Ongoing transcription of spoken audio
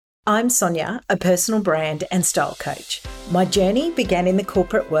I'm Sonia, a personal brand and style coach. My journey began in the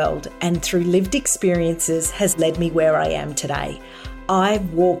corporate world and through lived experiences has led me where I am today.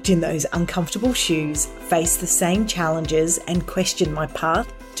 I've walked in those uncomfortable shoes, faced the same challenges and questioned my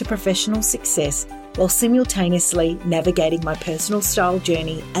path to professional success while simultaneously navigating my personal style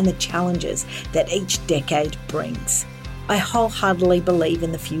journey and the challenges that each decade brings. I wholeheartedly believe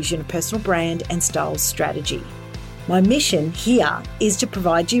in the fusion of personal brand and style strategy. My mission here is to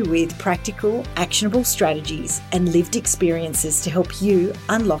provide you with practical, actionable strategies and lived experiences to help you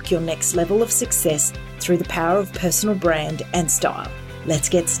unlock your next level of success through the power of personal brand and style. Let's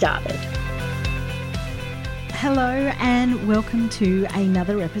get started. Hello and welcome to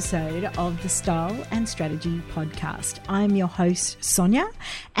another episode of the Style and Strategy podcast. I'm your host, Sonia,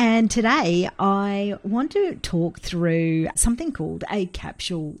 and today I want to talk through something called a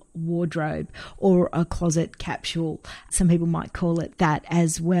capsule wardrobe or a closet capsule. Some people might call it that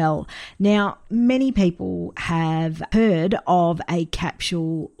as well. Now, many people have heard of a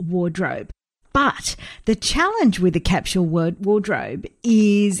capsule wardrobe. But the challenge with the capsule wardrobe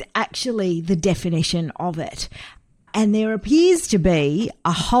is actually the definition of it. And there appears to be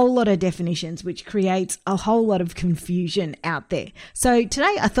a whole lot of definitions, which creates a whole lot of confusion out there. So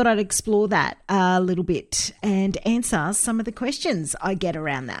today I thought I'd explore that a little bit and answer some of the questions I get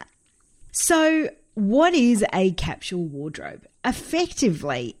around that. So what is a capsule wardrobe?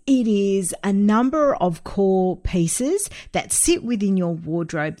 Effectively, it is a number of core pieces that sit within your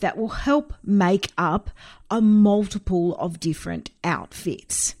wardrobe that will help make up a multiple of different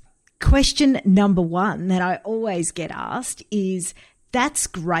outfits. Question number one that I always get asked is, that's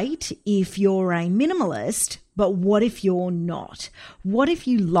great if you're a minimalist, but what if you're not? What if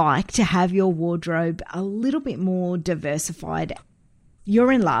you like to have your wardrobe a little bit more diversified?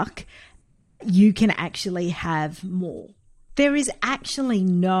 You're in luck. You can actually have more. There is actually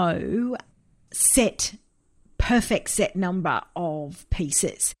no perfect set number of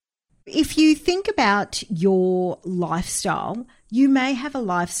pieces. If you think about your lifestyle, you may have a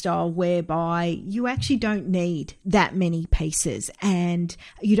lifestyle whereby you actually don't need that many pieces and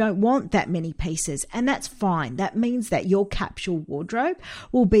you don't want that many pieces, and that's fine. That means that your capsule wardrobe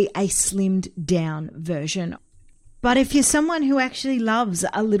will be a slimmed down version. But if you're someone who actually loves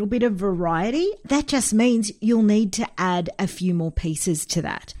a little bit of variety, that just means you'll need to add a few more pieces to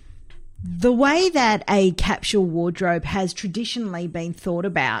that. The way that a capsule wardrobe has traditionally been thought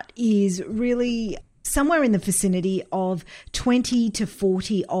about is really somewhere in the vicinity of 20 to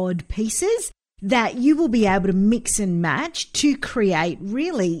 40 odd pieces that you will be able to mix and match to create,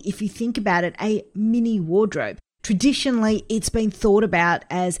 really, if you think about it, a mini wardrobe. Traditionally, it's been thought about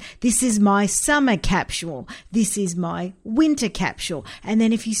as, this is my summer capsule, this is my winter capsule. And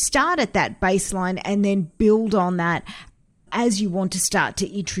then if you start at that baseline and then build on that as you want to start to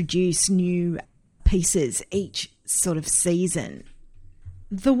introduce new pieces each sort of season.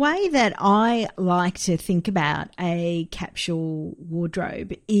 The way that I like to think about a capsule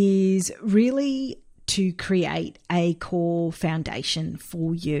wardrobe is really to create a core foundation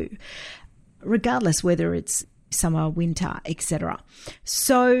for you, regardless whether it's summer, winter, etc.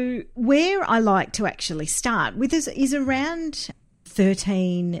 So where I like to actually start with is around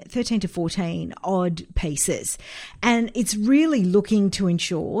 13 to 14 odd pieces. And it's really looking to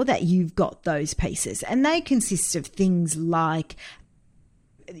ensure that you've got those pieces. And they consist of things like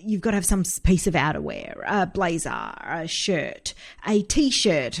you've got to have some piece of outerwear, a blazer, a shirt, a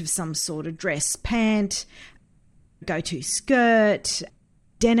t-shirt of some sort, of dress, pant, go-to skirt,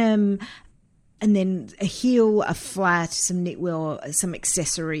 denim, and then a heel, a flat, some knitwear, some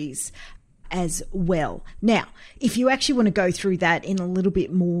accessories as well. Now, if you actually want to go through that in a little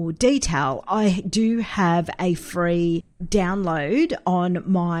bit more detail, I do have a free download on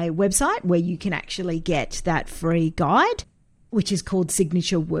my website where you can actually get that free guide, which is called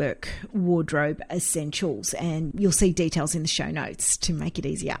Signature Work Wardrobe Essentials. And you'll see details in the show notes to make it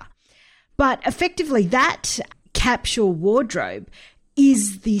easier. But effectively, that capsule wardrobe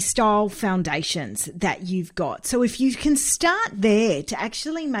is the style foundations that you've got. So if you can start there to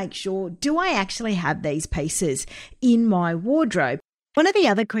actually make sure, do I actually have these pieces in my wardrobe? One of the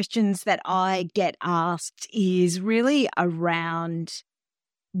other questions that I get asked is really around,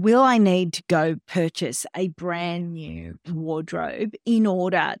 will I need to go purchase a brand new wardrobe in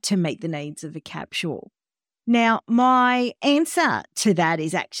order to meet the needs of a capsule? Now, my answer to that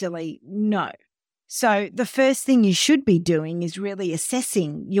is actually no. So the first thing you should be doing is really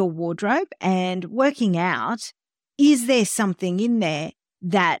assessing your wardrobe and working out, is there something in there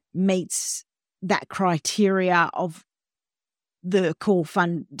that meets that criteria of the core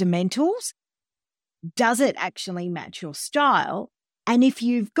fundamentals? Does it actually match your style? And if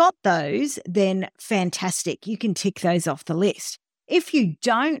you've got those, then fantastic. You can tick those off the list. If you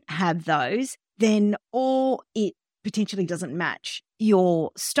don't have those, then or it potentially doesn't match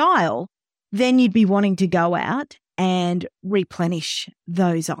your style, then you'd be wanting to go out and replenish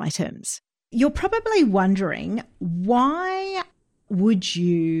those items. You're probably wondering, why would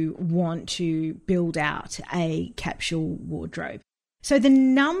you want to build out a capsule wardrobe? So the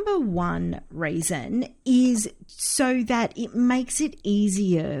number one reason is so that it makes it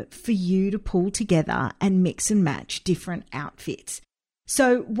easier for you to pull together and mix and match different outfits.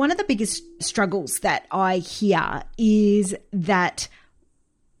 So one of the biggest struggles that I hear is that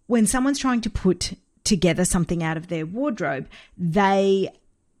when someone's trying to put together something out of their wardrobe, they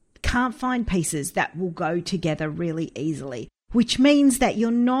can't find pieces that will go together really easily, which means that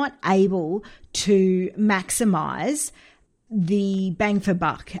you're not able to maximize the bang for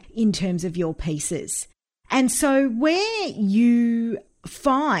buck in terms of your pieces. And so where you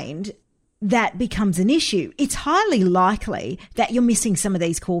find that becomes an issue, it's highly likely that you're missing some of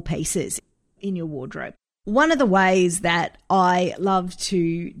these core pieces in your wardrobe. One of the ways that I love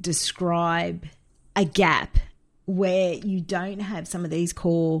to describe a gap where you don't have some of these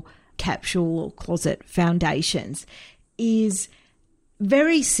core capsule or closet foundations is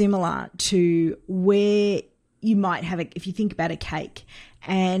very similar to where you might have if you think about a cake.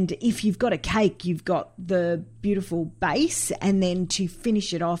 And if you've got a cake, you've got the beautiful base, and then to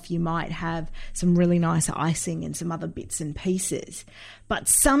finish it off, you might have some really nice icing and some other bits and pieces. But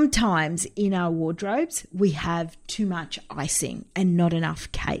sometimes in our wardrobes, we have too much icing and not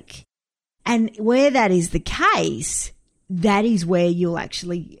enough cake. And where that is the case, that is where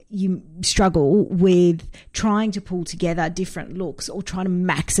you struggle with trying to pull together different looks or trying to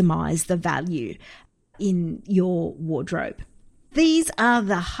maximize the value in your wardrobe. These are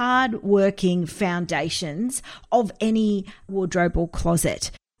the hard-working foundations of any wardrobe or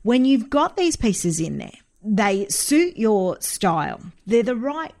closet. When you've got these pieces in there, they suit your style, they're the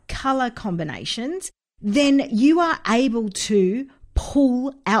right color combinations, then you are able to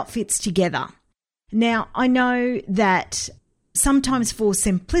pull outfits together. Now, I know that sometimes for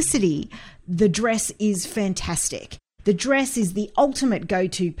simplicity, the dress is fantastic. The dress is the ultimate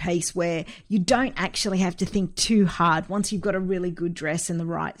go-to piece where you don't actually have to think too hard once you've got a really good dress in the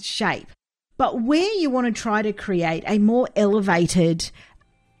right shape. But where you want to try to create a more elevated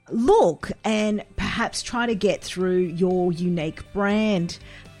look and perhaps try to get through your unique brand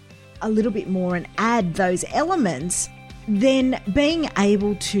a little bit more and add those elements, then being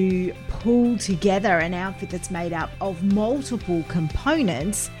able to pull together an outfit that's made up of multiple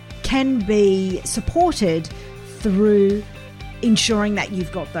components can be supported through ensuring that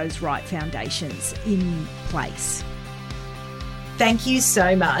you've got those right foundations in place. Thank you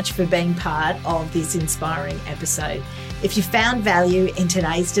so much for being part of this inspiring episode. If you found value in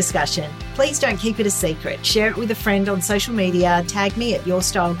today's discussion, please don't keep it a secret. Share it with a friend on social media, tag me at Your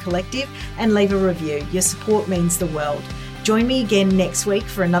Style Collective, and leave a review. Your support means the world. Join me again next week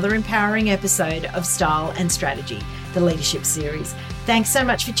for another empowering episode of Style and Strategy, the Leadership Series. Thanks so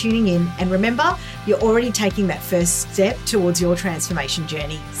much for tuning in. And remember, you're already taking that first step towards your transformation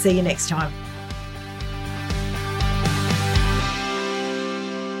journey. See you next time.